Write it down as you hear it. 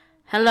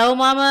Hello,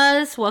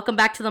 mamas. Welcome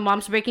back to the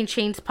Moms Breaking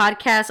Chains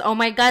podcast. Oh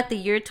my God, the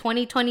year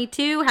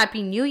 2022.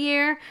 Happy New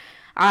Year.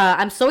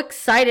 I'm so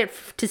excited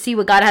to see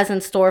what God has in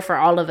store for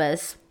all of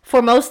us.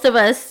 For most of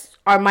us,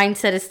 our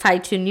mindset is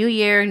tied to new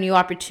year, new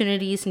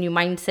opportunities, new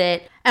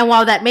mindset. And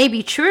while that may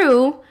be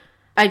true,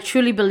 I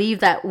truly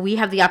believe that we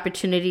have the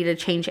opportunity to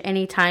change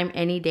anytime,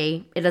 any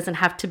day. It doesn't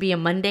have to be a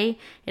Monday.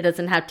 It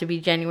doesn't have to be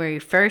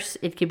January 1st.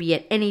 It could be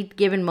at any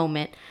given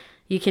moment.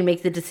 You can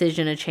make the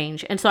decision to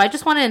change. And so I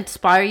just want to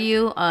inspire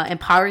you,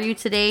 empower you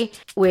today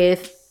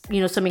with,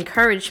 some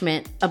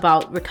encouragement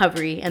about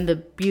recovery and the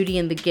beauty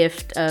and the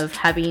gift of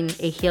having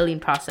a healing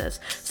process.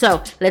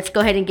 So let's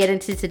go ahead and get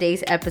into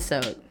today's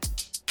episode.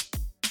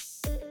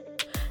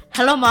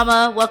 Hello,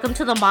 mama. Welcome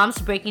to the Moms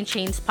Breaking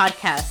Chains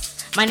podcast.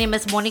 My name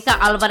is Monica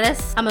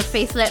Alvarez. I'm a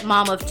faith-led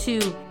mom of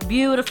two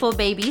beautiful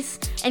babies,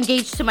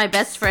 engaged to my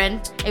best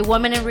friend, a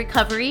woman in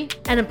recovery,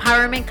 an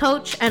empowerment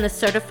coach, and a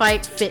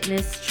certified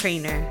fitness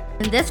trainer.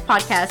 In this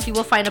podcast, you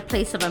will find a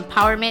place of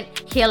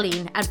empowerment,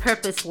 healing, and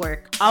purpose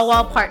work, all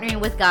while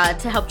partnering with God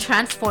to help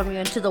transform you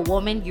into the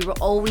woman you were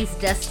always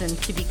destined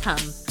to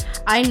become.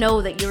 I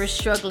know that you are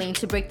struggling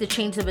to break the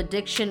chains of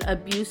addiction,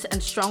 abuse,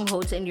 and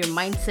strongholds in your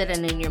mindset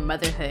and in your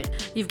motherhood.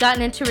 You've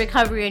gotten into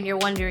recovery and you're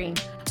wondering,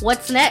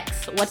 what's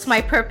next? What's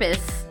my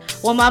purpose?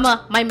 Well,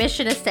 mama, my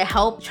mission is to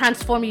help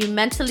transform you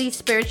mentally,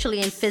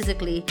 spiritually, and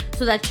physically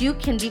so that you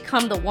can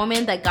become the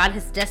woman that God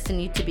has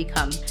destined you to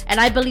become. And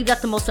I believe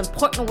that the most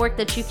important work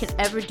that you can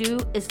ever do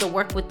is the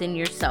work within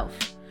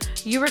yourself.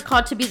 You were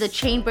called to be the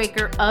chain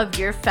breaker of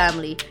your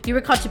family. You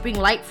were called to bring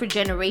light for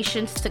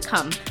generations to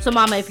come. So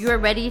mama, if you are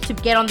ready to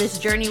get on this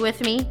journey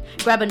with me,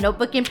 grab a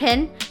notebook and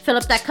pen, fill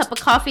up that cup of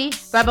coffee,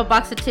 grab a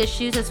box of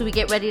tissues as we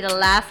get ready to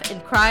laugh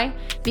and cry,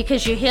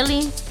 because your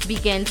healing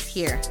begins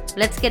here.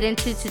 Let's get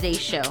into today's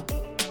show.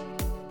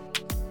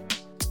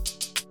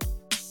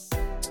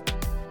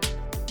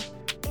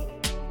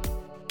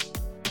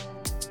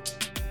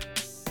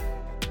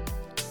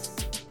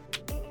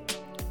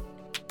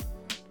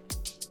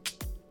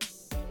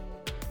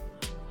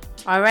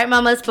 All right,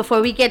 mamas, before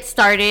we get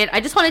started,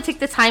 I just want to take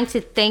the time to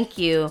thank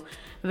you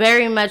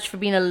very much for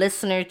being a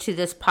listener to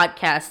this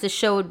podcast. This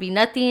show would be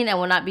nothing and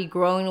will not be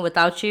growing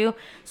without you.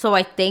 So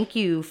I thank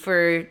you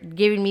for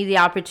giving me the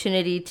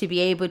opportunity to be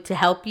able to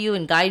help you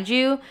and guide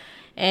you.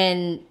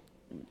 And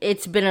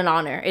it's been an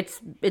honor. It's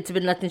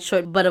been nothing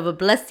short but of a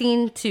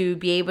blessing to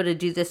be able to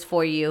do this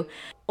for you.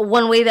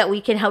 One way that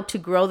we can help to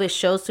grow this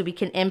show so we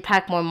can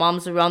impact more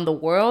moms around the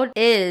world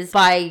is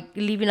by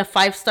leaving a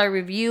 5-star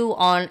review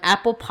on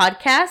Apple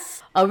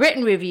Podcasts, a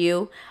written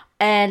review.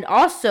 And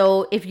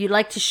also, if you'd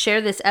like to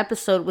share this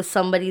episode with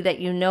somebody that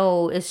you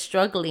know is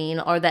struggling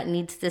or that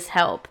needs this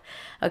help.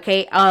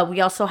 Okay,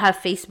 we also have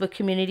Facebook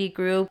community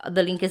group.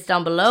 The link is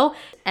down below.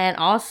 And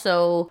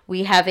also,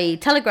 we have a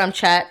Telegram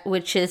chat,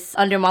 which is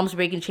under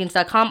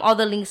momsbreakingchains.com. All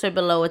the links are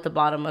below at the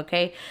bottom,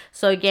 okay?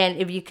 So again,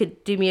 if you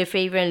could do me a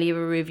favor and leave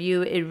a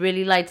review, it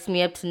really lights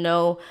me up to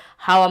know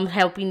how I'm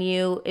helping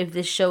you, if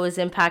this show is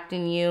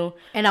impacting you.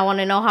 And I want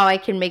to know how I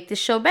can make this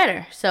show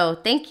better. So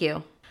thank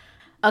you.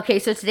 Okay,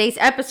 so today's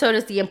episode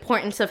is the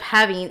importance of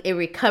having a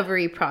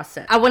recovery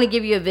process. I want to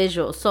give you a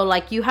visual. So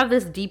like you have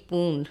this deep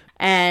wound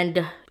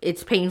and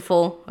it's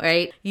painful,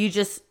 right? You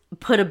just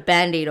put a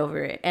Band-Aid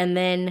over it. And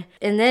then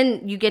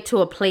you get to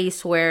a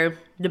place where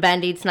the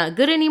Band-Aid's not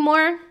good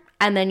anymore.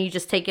 And then you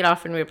just take it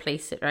off and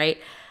replace it, right?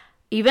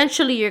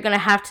 Eventually, you're going to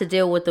have to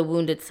deal with the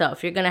wound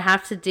itself. You're going to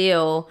have to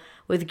deal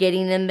with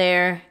getting in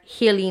there,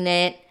 healing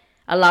it,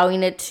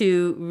 allowing it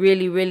to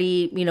really,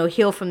 really,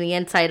 heal from the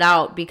inside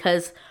out,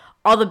 because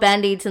all the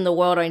Band-Aids in the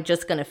world aren't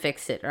just going to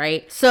fix it,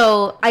 right?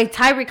 So I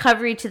tie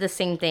recovery to the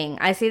same thing.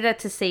 I say that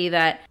to say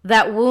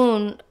that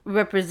wound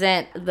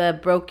represents the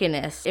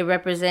brokenness. It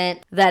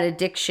represents that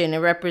addiction. It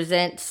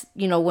represents,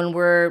 when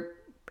we're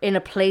in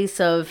a place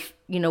of,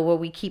 where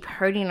we keep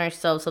hurting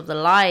ourselves of the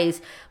lies.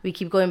 We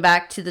keep going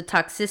back to the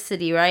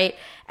toxicity, right?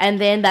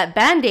 And then that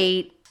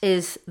Band-Aid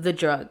is the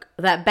drug.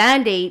 That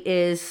Band-Aid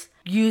is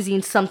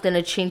using something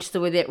to change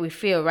the way that we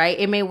feel, right?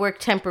 It may work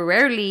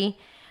temporarily,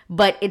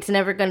 but it's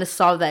never going to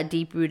solve that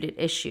deep-rooted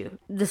issue.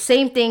 The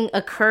same thing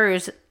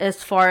occurs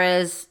as far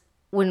as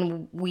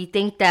when we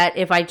think that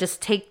if I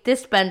just take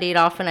this Band-Aid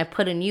off and I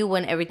put a new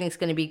one, everything's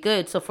going to be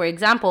good. So for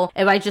example,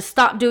 if I just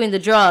stop doing the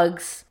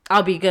drugs,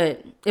 I'll be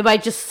good. If I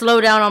just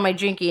slow down on my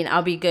drinking,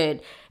 I'll be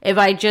good. If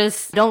I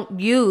just don't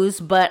use,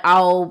 but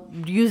I'll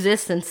use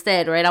this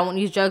instead, right? I won't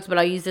use drugs, but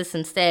I'll use this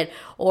instead.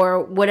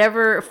 Or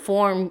whatever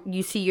form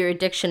you see your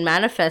addiction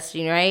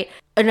manifesting, right?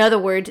 In other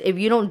words, if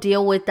you don't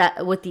deal with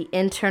that, with the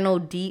internal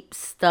deep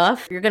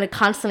stuff, you're going to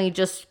constantly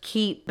just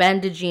keep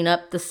bandaging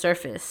up the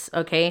surface,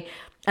 okay?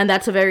 And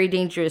that's a very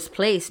dangerous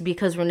place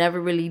because we're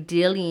never really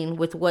dealing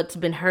with what's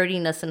been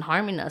hurting us and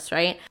harming us,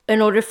 right? In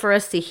order for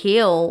us to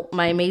heal,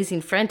 my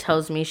amazing friend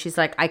tells me, she's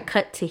like, I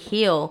cut to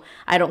heal.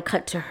 I don't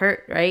cut to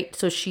hurt, right?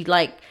 So she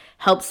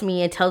helps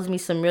me and tells me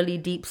some really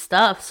deep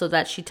stuff so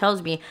that she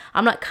tells me,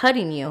 I'm not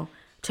cutting you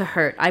to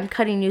hurt. I'm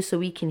cutting you so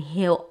we can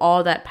heal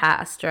all that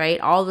past, right?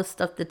 All the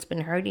stuff that's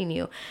been hurting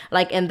you.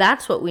 Like, and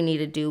that's what we need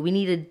to do. We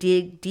need to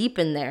dig deep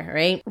in there,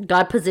 right?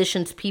 God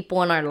positions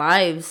people in our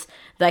lives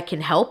that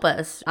can help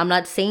us. I'm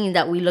not saying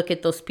that we look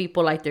at those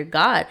people like they're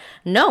God.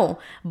 No,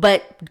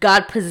 but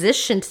God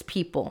positions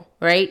people,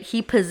 right?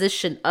 He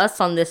positioned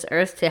us on this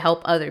earth to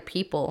help other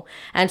people.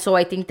 And so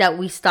I think that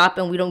we stop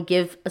and we don't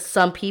give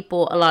some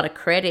people a lot of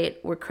credit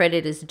where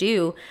credit is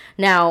due.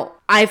 Now,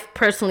 I've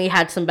personally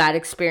had some bad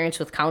experience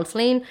with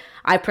counseling.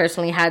 I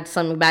personally had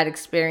some bad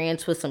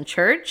experience with some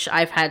church.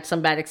 I've had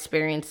some bad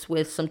experience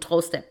with some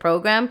 12-step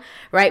program,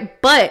 right?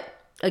 But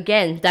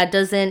again, that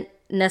doesn't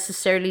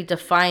necessarily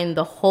define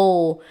the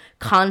whole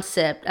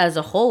concept as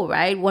a whole,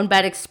 right? One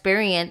bad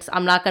experience,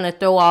 I'm not going to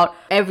throw out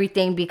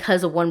everything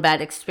because of one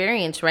bad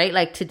experience, right?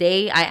 Like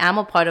today, I am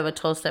a part of a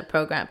 12-step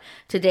program.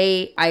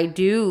 Today, I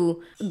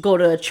do go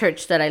to a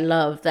church that I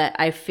love, that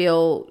I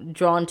feel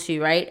drawn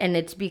to, right? And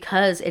it's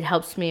because it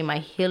helps me in my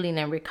healing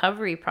and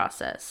recovery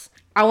process.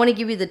 I want to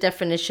give you the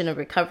definition of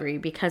recovery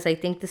because I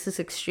think this is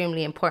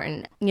extremely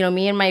important. You know,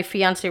 me and my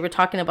fiance were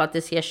talking about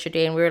this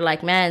yesterday and we were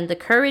like, man, the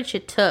courage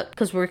it took,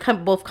 because we're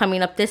both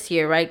coming up this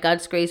year, right?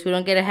 God's grace, we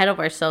don't get ahead of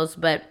ourselves,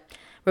 but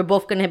we're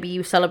both going to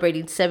be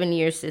celebrating 7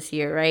 years this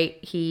year, right?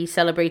 He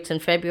celebrates in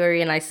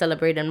February and I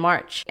celebrate in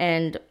March.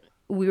 And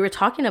we were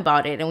talking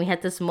about it and we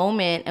had this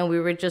moment and we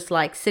were just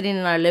like sitting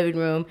in our living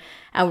room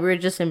and we were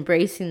just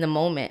embracing the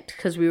moment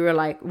because we were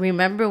like,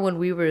 remember when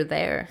we were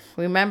there?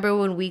 Remember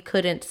when we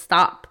couldn't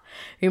stop?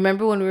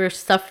 Remember when we were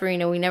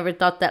suffering and we never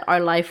thought that our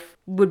life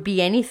would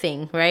be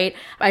anything, right?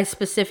 I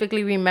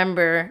specifically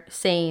remember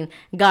saying,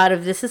 God,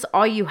 if this is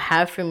all you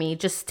have for me,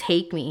 just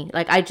take me.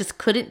 Like, I just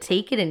couldn't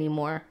take it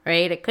anymore,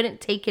 right? I couldn't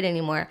take it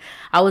anymore.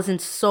 I was in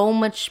so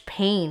much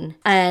pain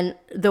and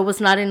there was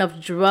not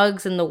enough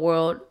drugs in the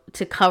world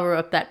to cover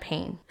up that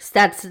pain.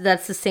 That's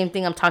the same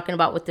thing I'm talking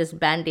about with this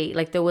Band-Aid.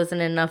 Like, there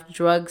wasn't enough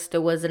drugs.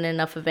 There wasn't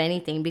enough of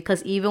anything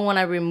because even when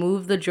I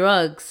removed the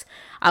drugs,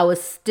 I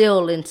was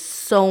still in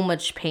so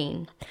much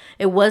pain.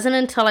 It wasn't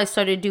until I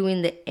started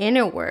doing the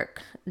inner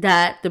work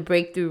that the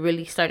breakthrough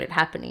really started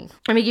happening.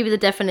 Let me give you the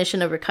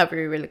definition of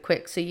recovery really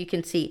quick so you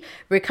can see.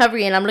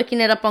 Recovery, and I'm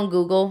looking it up on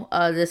Google.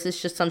 This is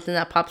just something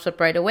that pops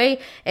up right away.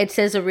 It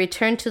says a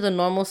return to the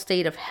normal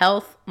state of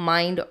health,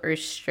 mind, or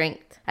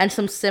strength. And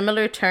some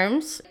similar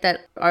terms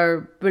that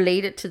are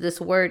related to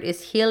this word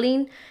is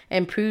healing,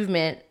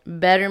 improvement,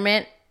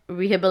 betterment,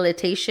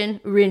 rehabilitation,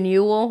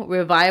 renewal,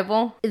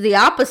 revival. The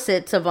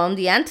opposites of them,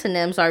 the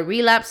antonyms, are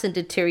relapse and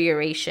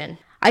deterioration.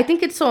 I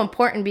think it's so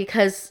important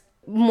because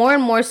more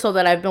and more so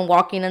that I've been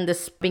walking in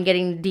this, been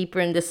getting deeper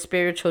in this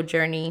spiritual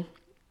journey.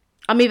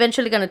 I'm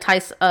eventually going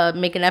to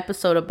make an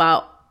episode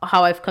about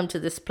how I've come to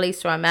this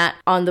place where I'm at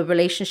on the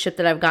relationship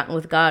that I've gotten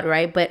with God,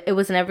 right? But it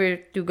was never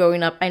through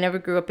growing up. I never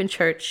grew up in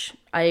church.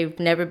 I've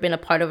never been a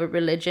part of a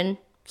religion.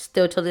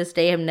 Still to this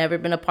day, have never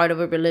been a part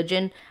of a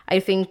religion. I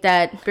think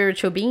that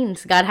spiritual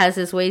beings, God has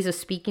his ways of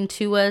speaking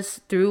to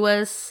us, through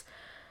us,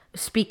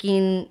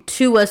 speaking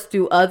to us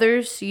through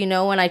others, you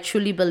know, and I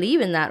truly believe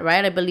in that,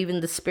 right? I believe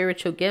in the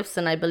spiritual gifts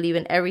and I believe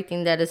in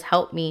everything that has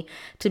helped me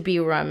to be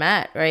where I'm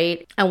at,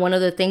 right? And one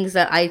of the things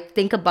that I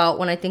think about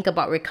when I think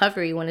about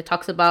recovery, when it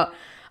talks about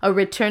a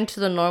return to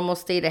the normal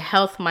state of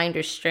health, mind,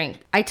 or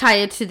strength, I tie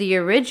it to the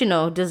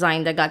original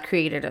design that God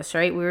created us,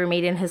 right? We were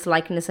made in his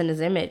likeness and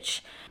his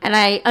image. And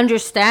I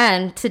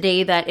understand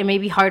today that it may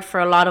be hard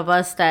for a lot of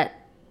us that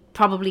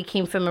probably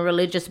came from a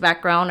religious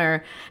background,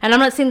 and I'm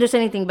not saying there's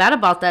anything bad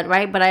about that,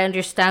 right? But I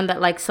understand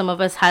that like some of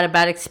us had a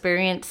bad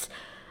experience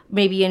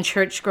maybe in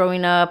church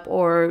growing up,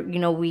 or, you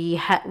know, we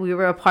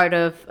were a part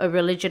of a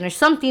religion or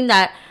something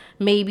that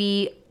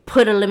maybe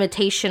put a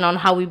limitation on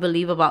how we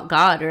believe about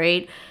God,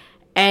 right?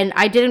 And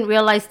I didn't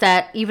realize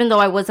that even though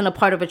I wasn't a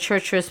part of a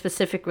church or a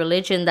specific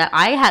religion, that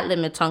I had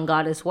limits on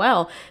God as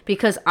well,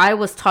 because I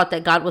was taught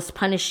that God was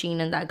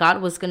punishing and that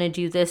God was going to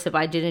do this if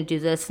I didn't do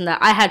this, and that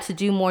I had to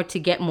do more to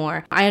get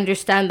more. I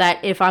understand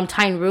that if I'm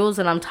tying rules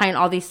and I'm tying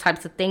all these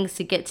types of things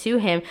to get to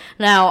him.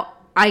 Now,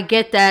 I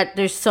get that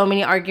there's so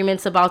many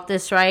arguments about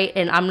this, right?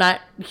 And I'm not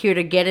here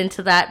to get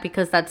into that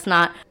because that's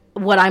not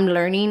what I'm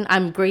learning.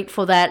 I'm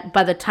grateful that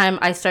by the time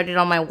I started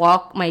on my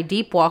walk, my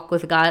deep walk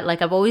with God,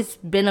 like I've always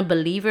been a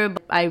believer,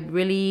 but I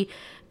really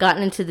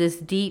gotten into this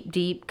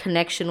deep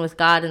connection with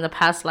God in the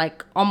past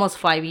like almost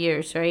 5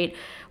 years, right?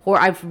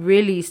 Where I've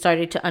really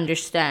started to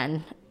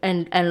understand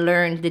and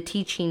learn the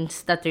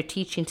teachings that they're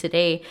teaching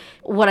today.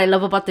 What I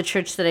love about the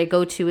church that I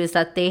go to is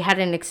that they had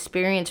an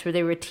experience where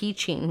they were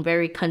teaching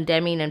very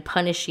condemning and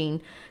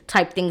punishing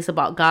type things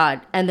about God.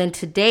 And then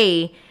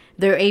today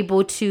they're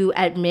able to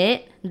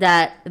admit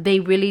that they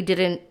really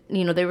didn't,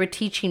 you know, they were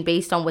teaching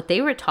based on what they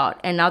were taught.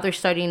 And now they're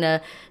starting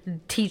to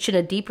teach in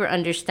a deeper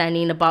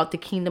understanding about the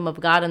kingdom of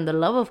God and the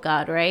love of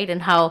God, right?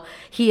 And how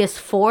he is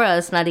for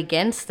us, not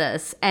against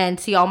us. And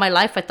see, all my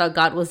life, I thought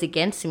God was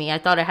against me. I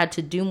thought I had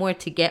to do more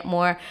to get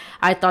more.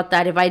 I thought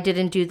that if I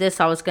didn't do this,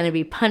 I was going to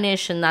be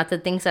punished, and that the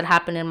things that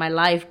happened in my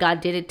life, God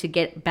did it to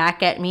get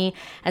back at me.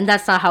 And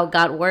that's not how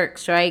God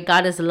works, right?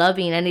 God is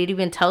loving. And it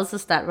even tells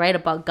us that, right?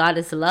 About God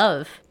is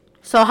love.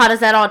 So how does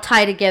that all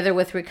tie together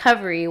with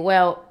recovery?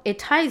 Well, it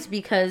ties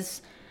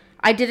because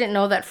I didn't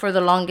know that for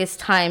the longest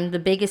time, the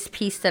biggest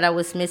piece that I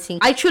was missing.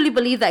 I truly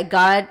believe that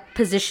God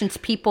positions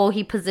people.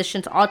 He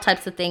positions all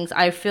types of things.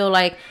 I feel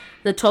like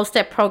the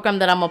 12-step program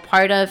that I'm a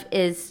part of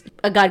is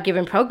a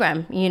God-given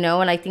program,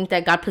 and I think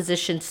that God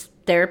positions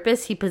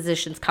therapists, he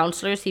positions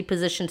counselors, he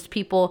positions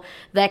people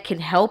that can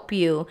help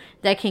you,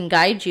 that can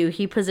guide you.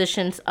 He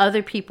positions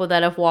other people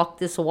that have walked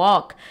this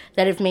walk,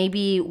 that have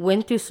maybe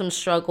went through some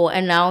struggle,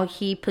 and now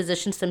he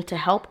positions them to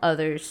help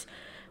others,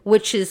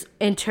 which is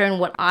in turn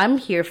what I'm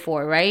here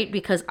for, right?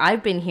 Because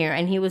I've been here,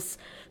 and he was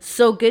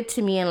so good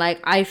to me, and like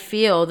I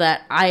feel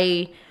that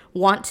I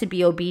want to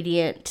be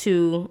obedient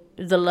to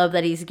the love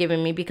that he's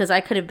given me, because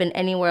I could have been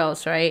anywhere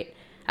else, right?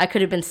 I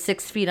could have been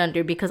 6 feet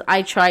under, because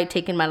I tried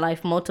taking my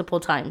life multiple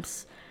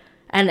times.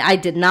 And I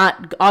did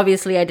not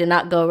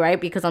go, right?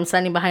 Because I'm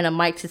standing behind a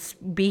mic to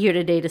be here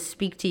today to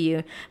speak to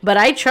you. But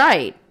I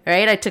tried,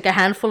 right? I took a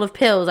handful of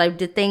pills. I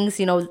did things,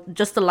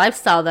 just the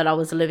lifestyle that I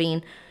was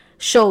living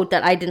showed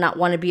that I did not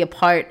want to be a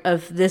part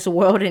of this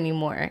world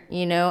anymore,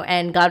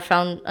 and God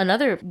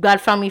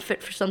found me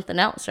fit for something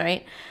else,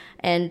 right?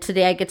 And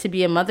today I get to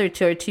be a mother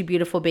to our 2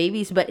 beautiful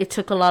babies, but it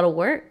took a lot of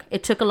work.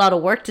 It took a lot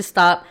of work to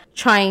stop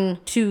trying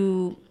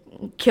to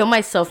kill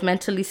myself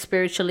mentally,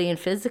 spiritually, and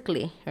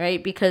physically,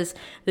 right? Because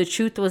the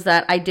truth was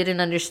that I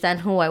didn't understand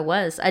who I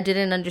was. I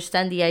didn't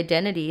understand the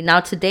identity.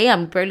 Now today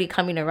I'm barely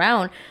coming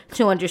around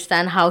to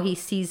understand how he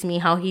sees me,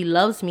 how he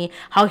loves me,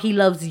 how he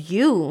loves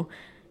you.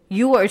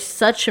 You are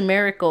such a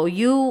miracle.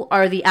 You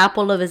are the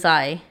apple of his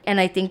eye. And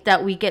I think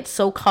that we get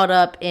so caught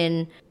up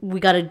in we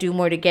got to do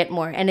more to get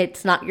more. And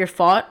it's not your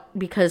fault,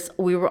 because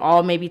we were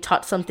all maybe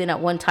taught something at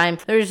one time.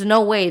 There's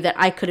no way that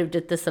I could have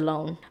did this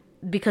alone,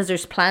 because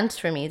there's plans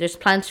for me. There's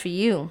plans for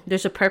you.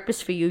 There's a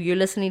purpose for you. You're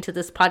listening to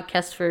this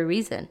podcast for a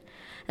reason.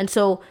 And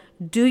so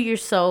do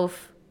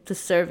yourself the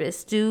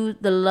service. Do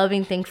the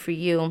loving thing for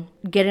you.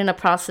 Get in a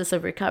process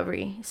of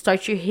recovery.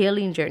 Start your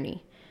healing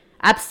journey.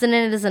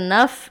 Abstinent is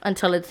enough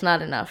until it's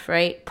not enough,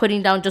 right?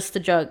 Putting down just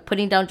the drug,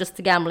 putting down just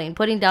the gambling,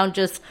 putting down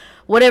just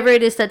whatever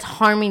it is that's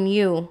harming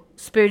you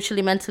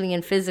spiritually, mentally,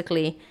 and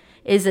physically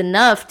is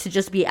enough to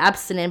just be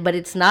abstinent, but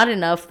it's not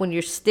enough when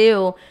you're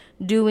still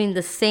doing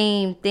the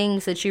same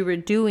things that you were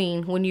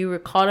doing when you were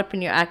caught up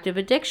in your active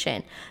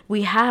addiction.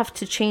 We have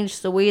to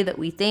change the way that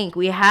we think.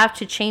 We have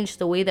to change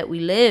the way that we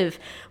live.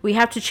 We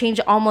have to change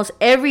almost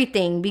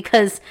everything,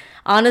 because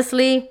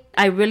honestly,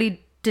 I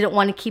really didn't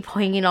want to keep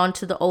hanging on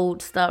to the old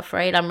stuff,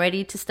 right? I'm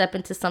ready to step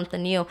into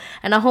something new.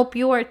 And I hope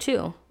you are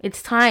too.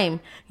 It's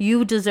time.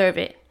 You deserve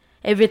it.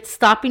 If it's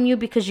stopping you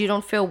because you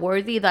don't feel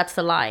worthy, that's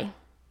a lie.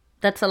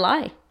 That's a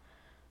lie.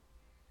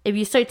 If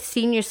you start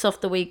seeing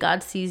yourself the way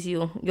God sees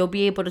you, you'll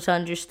be able to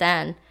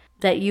understand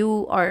that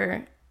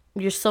you're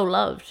so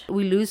loved.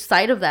 We lose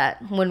sight of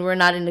that when we're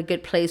not in a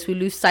good place. We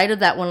lose sight of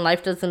that when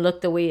life doesn't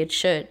look the way it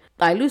should.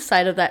 I lose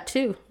sight of that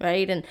too,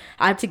 right? And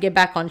I have to get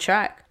back on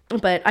track.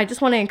 But I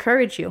just want to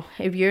encourage you,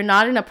 if you're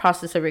not in a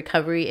process of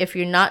recovery, if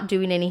you're not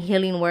doing any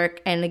healing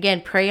work, and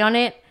again, pray on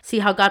it, see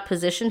how God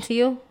positions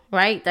you,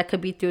 right? That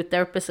could be through a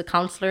therapist, a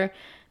counselor.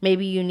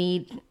 Maybe you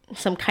need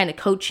some kind of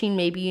coaching.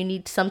 Maybe you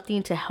need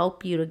something to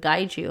help you, to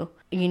guide you.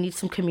 You need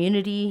some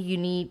community. You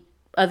need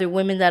other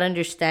women that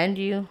understand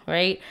you,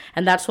 right?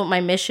 And that's what my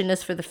mission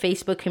is for the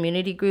Facebook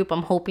community group.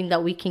 I'm hoping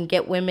that we can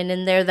get women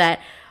in there that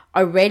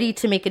are ready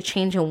to make a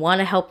change and want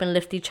to help and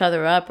lift each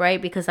other up,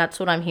 right? Because that's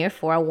what I'm here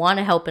for. I want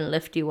to help and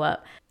lift you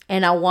up.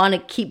 And I want to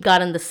keep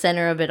God in the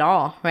center of it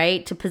all,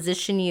 right? To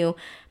position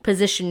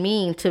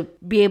me to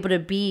be able to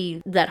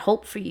be that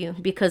hope for you,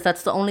 because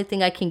that's the only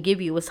thing I can give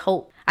you is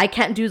hope. I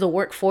can't do the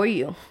work for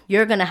you.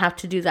 You're going to have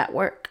to do that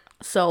work.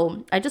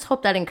 So I just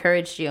hope that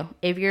encouraged you.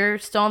 If you're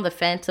still on the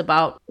fence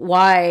about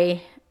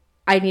why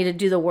I need to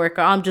do the work,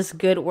 or I'm just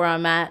good where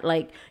I'm at,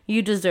 like,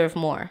 you deserve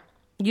more.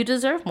 You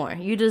deserve more.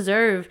 You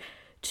deserve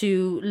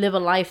to live a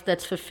life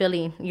that's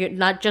fulfilling. You're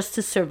not just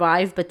to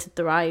survive, but to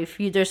thrive.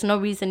 There's no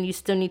reason you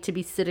still need to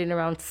be sitting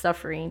around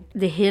suffering.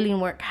 The healing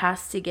work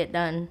has to get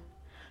done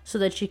so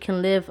that you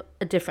can live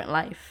a different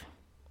life.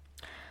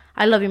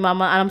 I love you,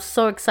 Mama. And I'm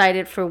so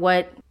excited for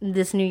what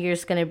this new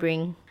year's going to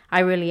bring. I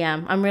really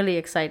am. I'm really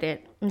excited.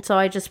 And so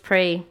I just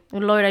pray,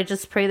 Lord, I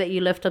just pray that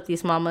you lift up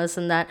these mamas,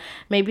 and that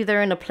maybe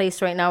they're in a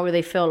place right now where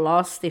they feel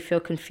lost, they feel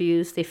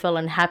confused, they feel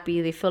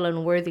unhappy, they feel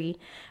unworthy,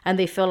 and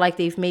they feel like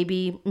they've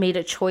maybe made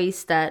a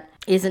choice that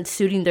isn't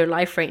suiting their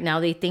life right now.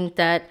 They think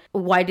that,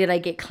 why did I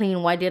get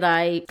clean? Why did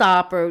I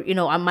stop? Or,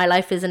 my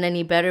life isn't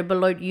any better. But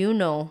Lord, you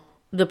know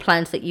the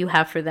plans that you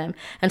have for them.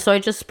 And so I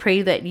just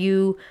pray that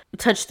you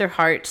touch their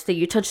hearts, that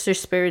you touch their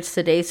spirits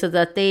today, so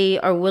that they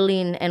are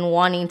willing and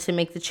wanting to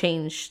make the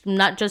change,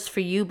 not just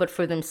for you, but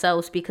for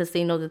themselves, because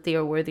they know that they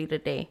are worthy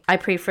today. I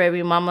pray for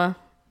every mama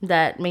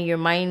that may your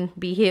mind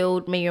be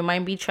healed, may your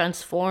mind be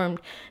transformed,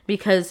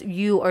 because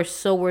you are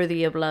so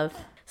worthy of love.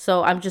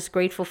 So I'm just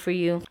grateful for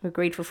you. We're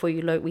grateful for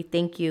you, Lord. We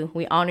thank you.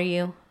 We honor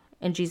you.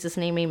 In Jesus'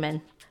 name,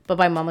 amen.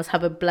 Bye-bye, mamas.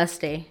 Have a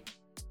blessed day.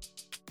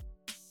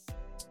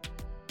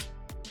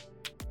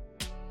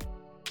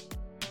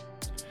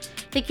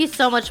 Thank you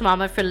so much,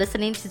 Mama, for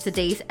listening to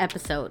today's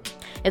episode.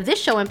 If this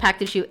show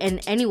impacted you in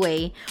any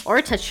way or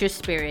touched your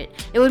spirit,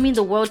 it would mean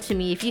the world to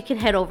me if you can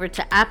head over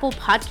to Apple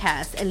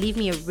Podcasts and leave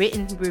me a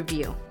written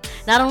review.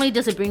 Not only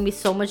does it bring me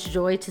so much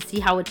joy to see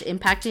how it's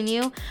impacting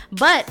you,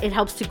 but it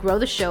helps to grow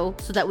the show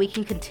so that we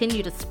can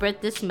continue to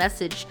spread this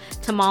message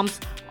to moms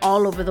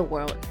all over the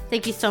world.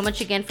 Thank you so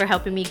much again for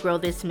helping me grow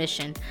this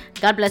mission.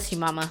 God bless you,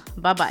 Mama.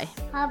 Bye-bye.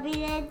 Happy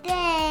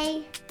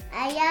day.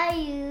 I love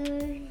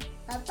you.